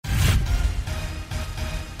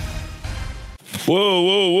Whoa,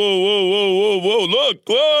 whoa, whoa, whoa, whoa, whoa,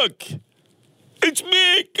 whoa. Look. It's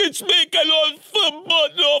Mick. I lost the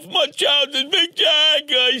button off my child. It's Mick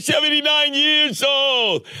Jagger. He's 79 years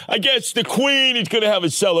old. I guess the Queen is going to have a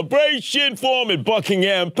celebration for him at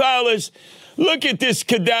Buckingham Palace. Look at this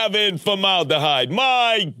cadaver in formaldehyde.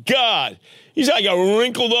 My God. He's like a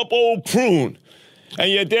wrinkled up old prune. And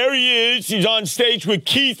yet there he is. He's on stage with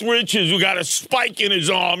Keith Richards, who got a spike in his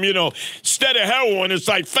arm, Instead of heroin, it's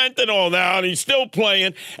like fentanyl now, and he's still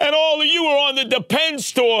playing. And all of you are on the Depend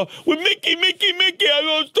store with Mickey. I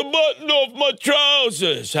lost the button off my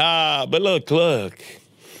trousers. But look.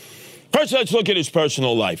 First, let's look at his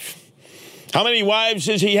personal life. How many wives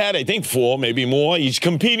has he had? I think 4, maybe more. He's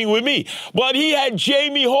competing with me. But he had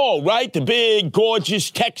Jamie Hall, right? The big,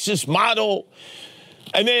 gorgeous Texas model.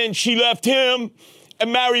 And then she left him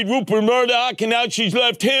and married Rupert Murdoch, and now she's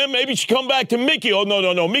left him. Maybe she come back to Mickey. Oh,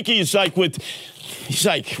 no. Mickey is he's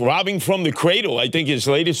like robbing from the cradle. I think his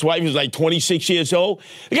latest wife is like 26 years old.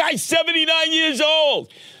 The guy's 79 years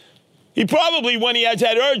old. He probably, when he has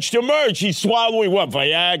that urge to merge, he's swallowing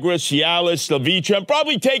Viagra, Cialis, Levitra, and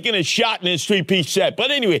probably taking a shot in his 3-piece set. But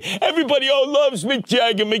anyway, everybody loves Mick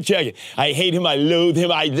Jagger. I hate him. I loathe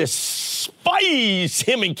him. I despise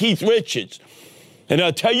him and Keith Richards. And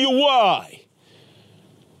I'll tell you why.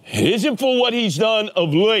 It isn't for what he's done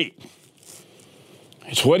of late.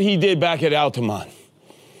 It's what he did back at Altamont.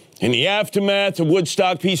 In the aftermath of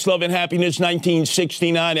Woodstock, Peace, Love, and Happiness,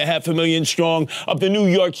 1969, 500,000 strong, up the New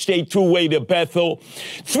York State Thruway to Bethel.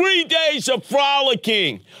 3 days of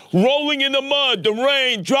frolicking, rolling in the mud, the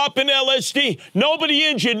rain, dropping LSD. Nobody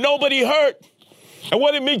injured, nobody hurt. And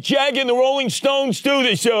what did Mick Jagger and the Rolling Stones do?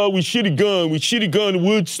 They said, we should have gone to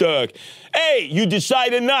Woodstock. Hey, you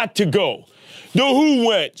decided not to go. The Who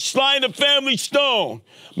went, Sly and the Family Stone,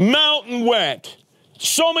 Mountain went.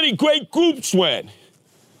 So many great groups went.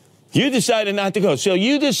 You decided not to go. So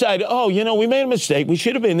you decided, we made a mistake. We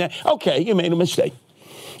should have been there. Okay, you made a mistake.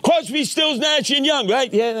 Crosby, Stills, Nash and Young,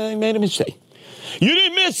 right? Yeah, they made a mistake. You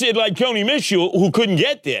didn't miss it like Joni Mitchell, who couldn't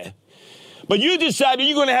get there. But you decided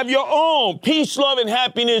you're going to have your own Peace, Love, and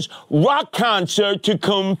Happiness rock concert to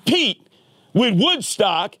compete with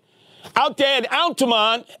Woodstock out there at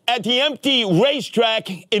Altamont at the empty racetrack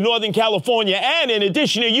in Northern California. And in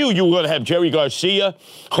addition to you were going to have Jerry Garcia,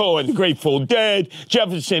 and the Grateful Dead,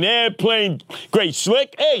 Jefferson Airplane, Great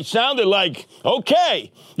Slick. Hey, sounded like,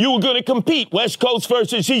 okay, you were going to compete West Coast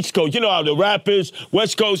versus East Coast. You know how the rappers,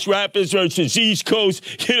 West Coast rappers versus East Coast,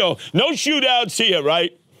 no shootouts here,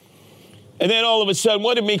 right? And then all of a sudden,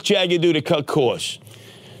 what did Mick Jagger do to cut costs?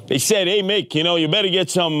 They said, hey, Mick, you better get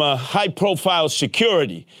some high-profile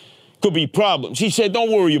security. Could be problems. He said,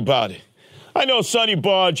 don't worry about it. I know Sonny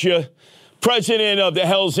Barger, president of the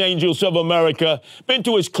Hells Angels of America, been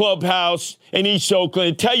to his clubhouse in East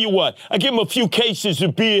Oakland. Tell you what, I give him a few cases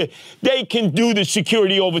of beer. They can do the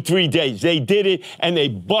security over 3 days. They did it, and they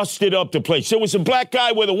busted up the place. There was a black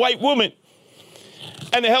guy with a white woman,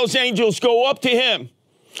 and the Hells Angels go up to him.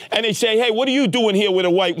 And they say, hey, what are you doing here with a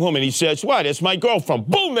white woman? He says, what? That's my girlfriend.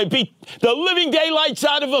 Boom, they beat the living daylights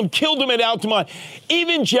out of him, killed him at Altamont.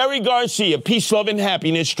 Even Jerry Garcia, Peace, Love, and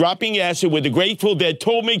Happiness, dropping acid with the Grateful Dead,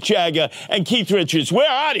 told Mick Jagger and Keith Richards, we're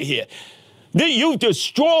out of here. You've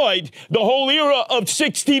destroyed the whole era of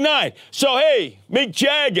 69. So, hey, Mick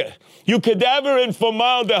Jagger, you cadaver in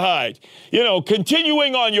formaldehyde.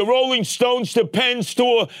 Continuing on your Rolling Stones to Penn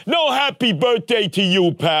tour. No happy birthday to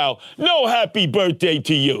you, pal. No happy birthday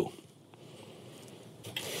to you.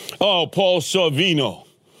 Oh, Paul Sorvino.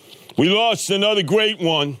 We lost another great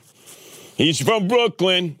one. He's from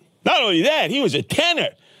Brooklyn. Not only that, he was a tenor.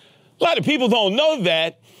 A lot of people don't know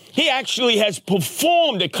that. He actually has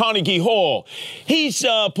performed at Carnegie Hall. He's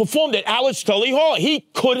performed at Alice Tully Hall. He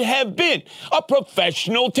could have been a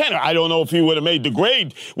professional tenor. I don't know if he would have made the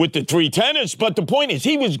grade with the 3 tenors, but the point is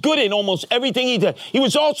he was good in almost everything he did. He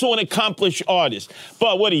was also an accomplished artist,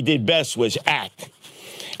 but what he did best was act.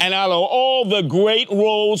 And out of all the great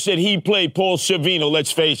roles that he played, Paul Sorvino,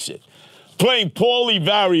 let's face it, playing Paulie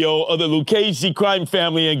Vario of the Lucchese crime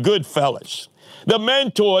family in Goodfellas, the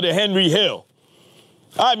mentor to Henry Hill.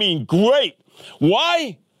 I mean, great.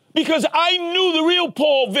 Why? Because I knew the real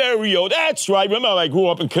Paul Vario. That's right. Remember, I grew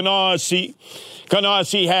up in Canarsie.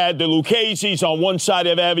 Canarsie had the Lucchese's on one side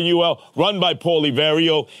of Avenue L, run by Paulie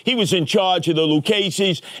Vario. He was in charge of the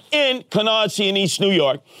Lucchese's in Canarsie in East New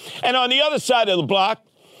York. And on the other side of the block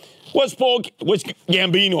was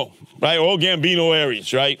Gambino, right? All Gambino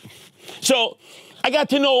areas, right? So I got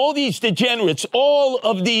to know all these degenerates, all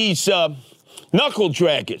of these knuckle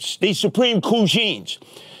draggers, these supreme cousins.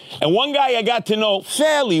 And one guy I got to know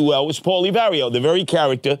fairly well was Paulie Vario, the very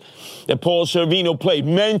character that Paul Sorvino played,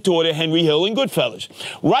 mentor to Henry Hill in Goodfellas.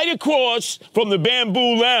 Right across from the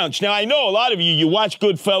Bamboo Lounge. Now, I know a lot of you watch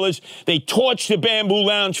Goodfellas. They torched the Bamboo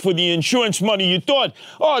Lounge for the insurance money. You thought,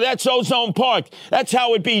 oh, that's Ozone Park. That's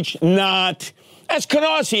Howard Beach. Not. That's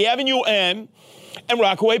Canarsie Avenue M and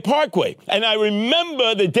Rockaway Parkway. And I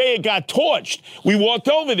remember the day it got torched. We walked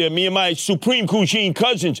over there, me and my Supreme Cuisine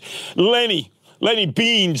cousins, Lenny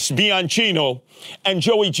Beans Bianchino, and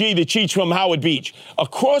Joey G, the Cheats from Howard Beach.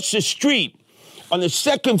 Across the street, on the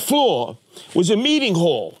second floor, was a meeting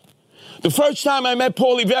hall. The first time I met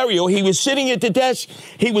Paulie Vario, he was sitting at the desk.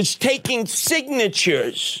 He was taking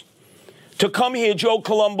signatures to come here, Joe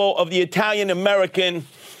Colombo of the Italian-American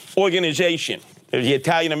organization, the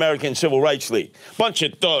Italian-American Civil Rights League. Bunch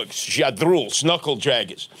of thugs, jadruls,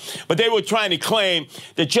 knuckle-draggers. But they were trying to claim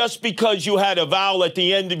that just because you had a vowel at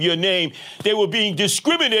the end of your name, they were being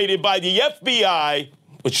discriminated by the FBI,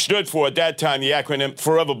 which stood for, at that time, the acronym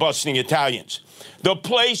Forever Busting Italians. The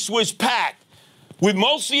place was packed with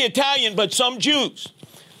mostly Italian, but some Jews.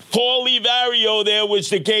 Paulie Vario there was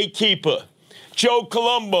the gatekeeper. Joe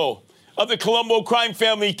Colombo of the Colombo crime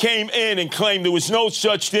family came in and claimed there was no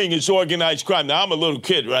such thing as organized crime. Now, I'm a little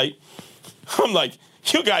kid, right? I'm like,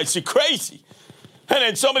 you guys are crazy. And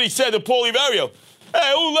then somebody said to Paulie Vario,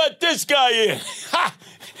 hey, who let this guy in?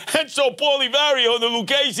 And so Paulie Vario and the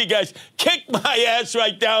Lucchese guys kicked my ass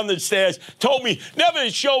right down the stairs, told me never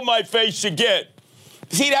to show my face again.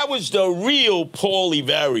 See, that was the real Paulie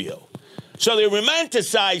Vario. So they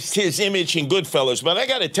romanticized his image in Goodfellas, but I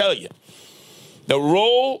got to tell you, the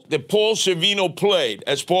role that Paul Sorvino played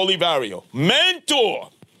as Paulie Vario, mentor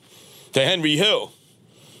to Henry Hill,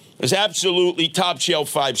 is absolutely top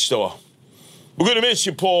shelf 5-star. We're going to miss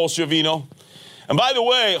you, Paul Sorvino. And by the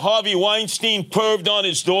way, Harvey Weinstein perved on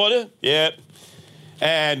his daughter. Yeah.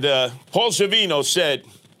 And Paul Sorvino said,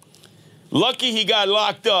 lucky he got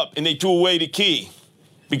locked up and they threw away the key.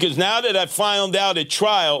 Because now that I found out at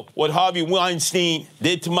trial what Harvey Weinstein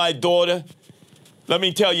did to my daughter, let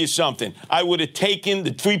me tell you something. I would have taken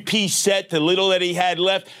the 3-piece set, the little that he had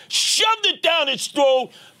left, shoved it down his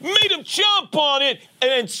throat, made him jump on it, and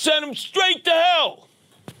then sent him straight to hell.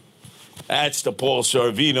 That's the Paul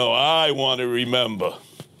Sorvino I want to remember.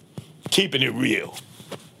 Keeping it real.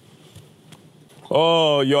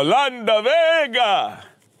 Oh, Yolanda Vega,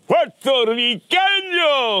 Puerto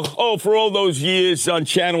Riqueño. Oh, for all those years on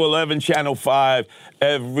Channel 11, Channel 5,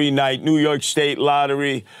 every night, New York State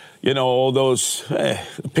Lottery. You know, all those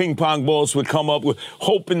ping pong balls would come up with,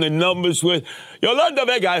 hoping the numbers would. Yolanda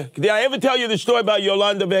Vega, did I ever tell you the story about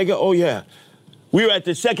Yolanda Vega? Oh, yeah. We were at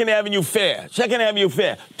the 2nd Avenue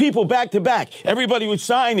Fair. People back to back. Everybody was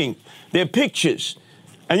signing their pictures.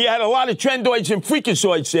 And you had a lot of trendoids and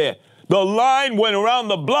freakazoids there. The line went around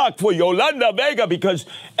the block for Yolanda Vega because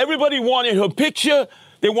everybody wanted her picture.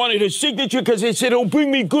 They wanted her signature because they said, it'll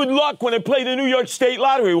bring me good luck when I play the New York State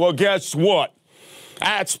Lottery. Well, guess what?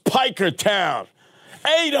 That's Pikertown.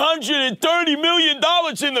 $830 million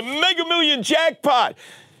in the Megamillion jackpot.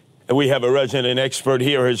 And we have a resident expert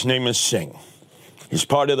here. His name is Singh. He's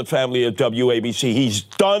part of the family of WABC. He's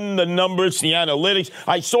done the numbers, the analytics.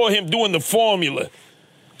 I saw him doing the formula.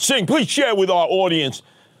 Singh, please share with our audience,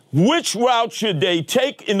 which route should they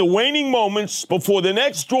take in the waning moments before the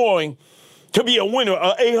next drawing to be a winner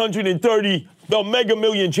of 830, the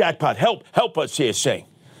Megamillion jackpot? Help us here, Singh.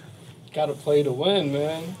 Gotta play to win,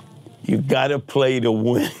 man. You gotta play to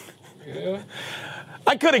win. Yeah.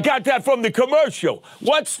 I could have got that from the commercial.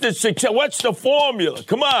 What's the success? What's the formula?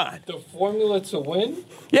 Come on. The formula to win?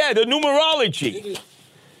 Yeah, the numerology.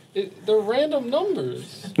 They're random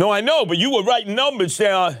numbers. No, I know, but you were writing numbers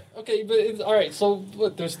down. Okay, but all right. So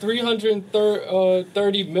what? There's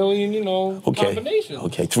 330 million, combinations.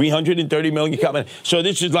 Okay, 330 million combinations. So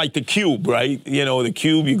this is like the cube, right? You know, the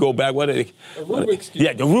cube. You go back. What are they? The Rubik's cube.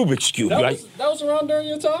 Yeah, the Rubik's cube, right? That was around during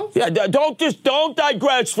your time. Yeah, don't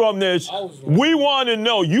digress from this. We want to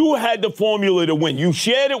know. You had the formula to win. You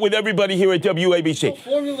shared it with everybody here at WABC. The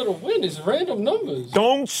formula to win is random numbers.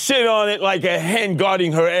 Don't sit on it like a hen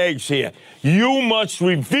guarding her eggs here. You must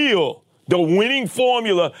reveal the winning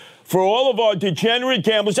formula for all of our degenerate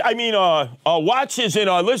gamblers. I mean, our watchers and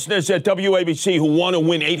our listeners at WABC who want to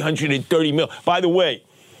win 830 million. By the way,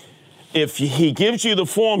 if he gives you the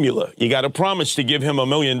formula, you got to promise to give him $1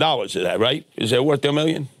 million of that, right? Is that worth $1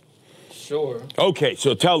 million? Sure. Okay,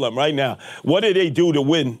 so tell them right now, what do they do to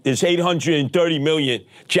win this 830 million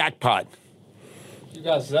jackpot? You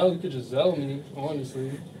got Zelle. You could just Zelle me, honestly.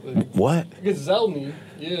 What? You could Zelle me,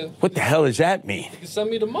 yeah. What the hell does that mean? You can send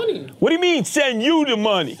me the money. What do you mean, send you the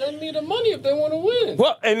money? Send me the money if they want to win.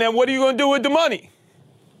 Well, and then what are you going to do with the money?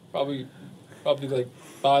 Probably like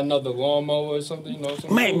buy another lawnmower or something, you know.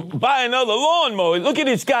 Man, buy another lawnmower. Look at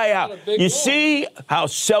this guy out. You see how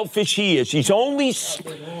selfish he is. He's only...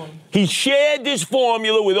 He shared this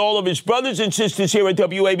formula with all of his brothers and sisters here at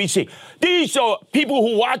WABC. These are people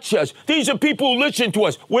who watch us. These are people who listen to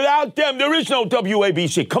us. Without them, there is no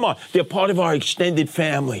WABC. Come on. They're part of our extended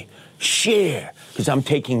family. Share, because I'm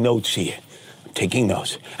taking notes here. Taking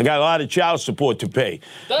notes. I got a lot of child support to pay.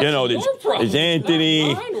 That's There's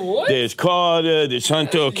Anthony, there's Carter, there's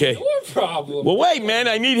Hunter. Okay. Your problem. Well, wait, man,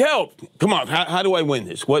 I need help. Come on, how do I win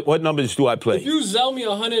this? What numbers do I play? If you sell me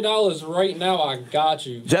 $100 right now, I got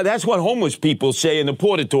you. That's what homeless people say in the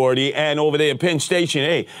Port Authority and over there in Penn Station.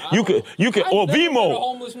 Hey, you could, or Vimo. A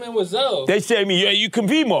homeless man with Zelle. They say to me, yeah, you can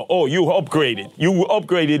Vimo. Oh, you upgraded. You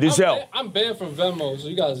upgraded as hell. I'm banned from Venmo, so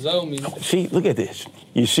you got to Zelle me. See, look at this.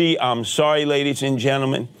 You see, I'm sorry, ladies and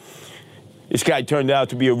gentlemen. This guy turned out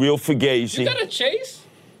to be a real fugazi. You got a Chase?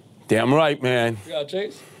 Damn right, man. You got a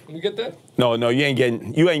Chase? Can we get that? No, you ain't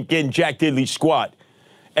getting Jack Diddley squat.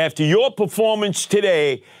 After your performance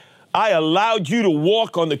today, I allowed you to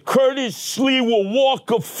walk on the Curtis Slewa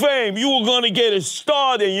Walk of Fame. You were going to get a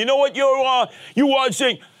star there. You know what you are? You are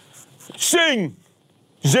Zing. Zing,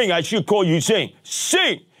 I should call you Zing.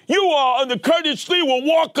 Sing. You are on the Curtis Slewa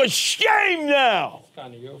Walk of Shame now. It's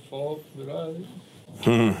kind of your fault, but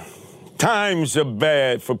Times are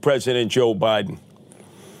bad for President Joe Biden.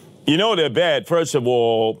 You know they're bad. First of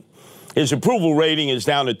all, his approval rating is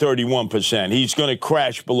down to 31%. He's going to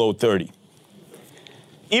crash below 30.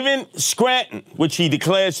 Even Scranton, which he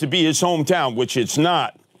declares to be his hometown, which it's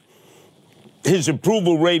not, his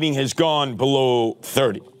approval rating has gone below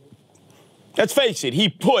 30. Let's face it, he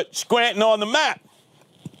put Scranton on the map.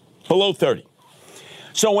 Below 30.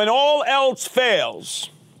 So when all else fails,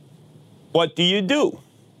 what do?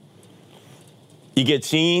 You get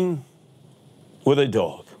seen with a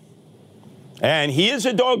dog. And he is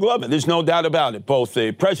a dog lover. There's no doubt about it. Both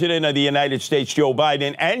the President of the United States, Joe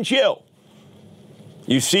Biden, and Jill.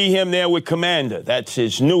 You see him there with Commander. That's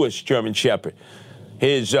his newest German Shepherd.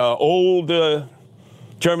 His old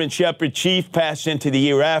German Shepherd Chief passed into the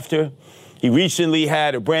year after. He recently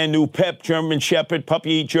had a brand new puppy German Shepherd.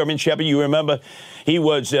 You remember he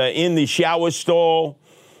was in the shower stall.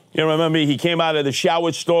 You remember he came out of the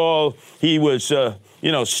shower stall. He was,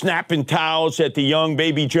 snapping towels at the young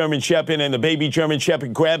baby German Shepherd, and the baby German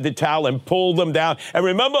Shepherd grabbed the towel and pulled them down. And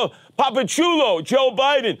remember Papa Chulo, Joe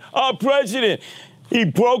Biden, our president. He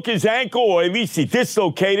broke his ankle, or at least he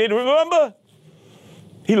dislocated. Remember?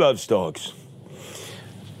 He loves dogs.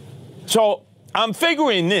 So I'm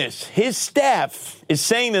figuring this. His staff is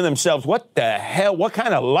saying to themselves, what the hell? What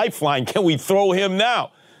kind of lifeline can we throw him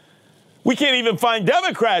now? We can't even find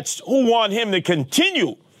Democrats who want him to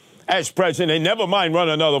continue as president, never mind run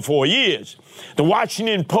another 4 years. The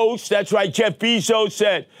Washington Post, that's right, Jeff Bezos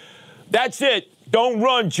said, that's it. Don't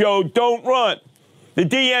run, Joe. Don't run. The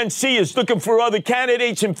DNC is looking for other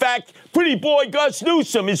candidates. In fact, pretty boy Gus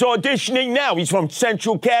Newsom is auditioning now. He's from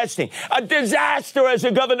Central Casting. A disaster as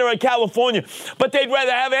a governor of California. But they'd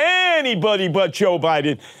rather have anybody but Joe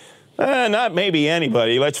Biden. Not maybe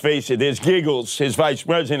anybody. Let's face it. There's Giggles, his vice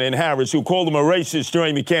president, Harris, who called him a racist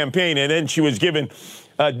during the campaign, and then she was given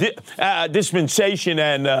dispensation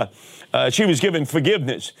and she was given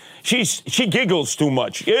forgiveness. She giggles too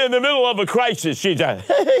much. In the middle of a crisis, she's like,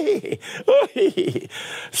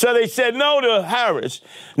 So they said no to Harris,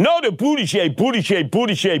 no to Buttigieg,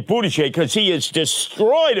 because he has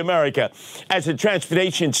destroyed America as a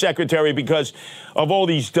transportation secretary because of all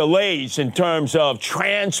these delays in terms of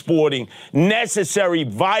transporting necessary,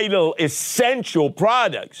 vital, essential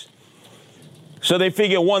products. So they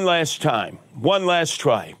figure one last time, one last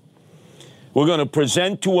try. We're going to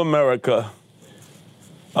present to America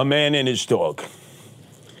a man and his dog.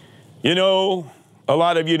 You know, a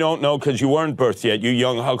lot of you don't know because you weren't birthed yet, you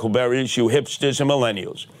young huckleberries, you hipsters and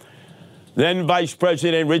millennials. Then Vice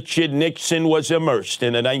President Richard Nixon was immersed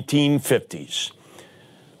in the 1950s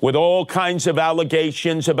with all kinds of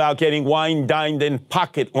allegations about getting wine, dined, and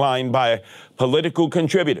pocket-lined by political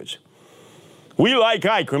contributors. We like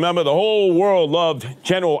Ike. Remember, the whole world loved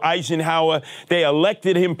General Eisenhower. They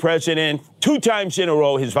elected him president 2 times in a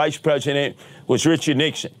row. His vice president was Richard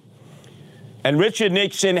Nixon. And Richard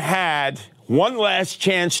Nixon had one last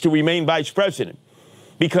chance to remain vice president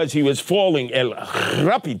because he was falling el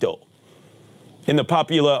rapido in the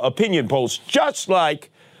popular opinion polls, just like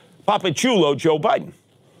Papa Chulo, Joe Biden.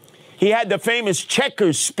 He had the famous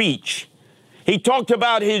Checkers speech. He talked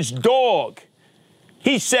about his dog.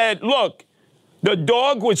 He said, look, The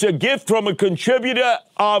dog was a gift from a contributor.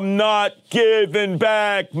 I'm not giving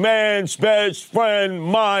back man's best friend,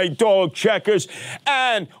 my dog Checkers.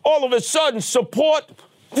 And all of a sudden, support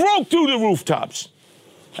broke through the rooftops.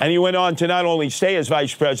 And he went on to not only stay as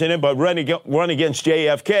vice president, but run against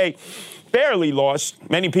JFK. Barely lost.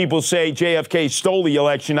 Many people say JFK stole the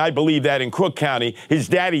election. I believe that in Crook County. His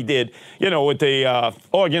daddy did, with the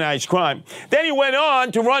organized crime. Then he went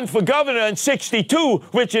on to run for governor in '62.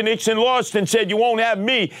 Richard Nixon lost and said, you won't have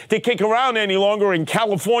me to kick around any longer in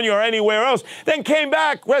California or anywhere else. Then came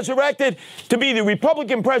back, resurrected, to be the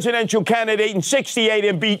Republican presidential candidate in '68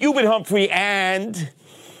 and beat Hubert Humphrey and,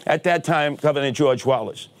 at that time, Governor George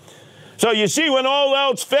Wallace. So you see, when all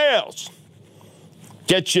else fails,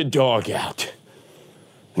 get your dog out.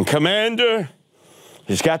 And Commander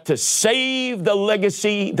has got to save the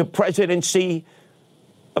legacy, the presidency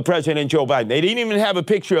of President Joe Biden. They didn't even have a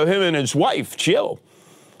picture of him and his wife, Jill.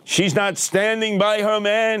 She's not standing by her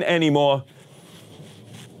man anymore.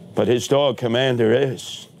 But his dog, Commander,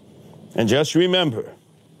 is. And just remember,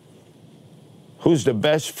 who's the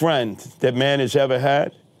best friend that man has ever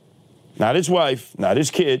had? Not his wife, not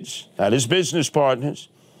his kids, not his business partners,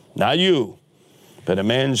 not you. But a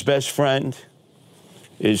man's best friend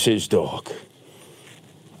is his dog.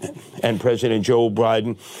 And President Joe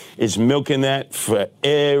Biden is milking that for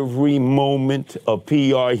every moment of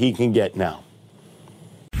PR he can get now.